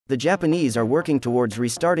the Japanese are working towards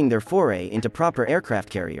restarting their foray into proper aircraft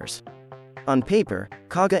carriers. On paper,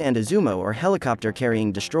 Kaga and Izumo are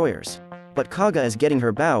helicopter-carrying destroyers. But Kaga is getting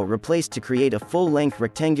her bow replaced to create a full-length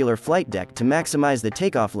rectangular flight deck to maximize the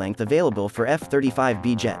takeoff length available for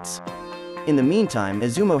F-35B jets. In the meantime,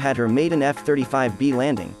 Izumo had her maiden F-35B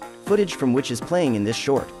landing, footage from which is playing in this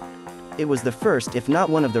short. It was the first, if not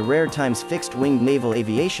one of the rare times fixed-winged naval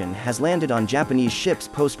aviation has landed on Japanese ships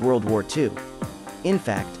post-World War II. In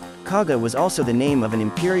fact, Kaga was also the name of an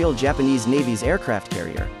Imperial Japanese Navy's aircraft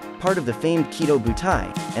carrier, part of the famed Kido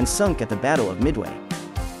Butai, and sunk at the Battle of Midway.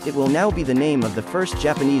 It will now be the name of the first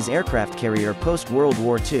Japanese aircraft carrier post-World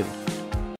War II.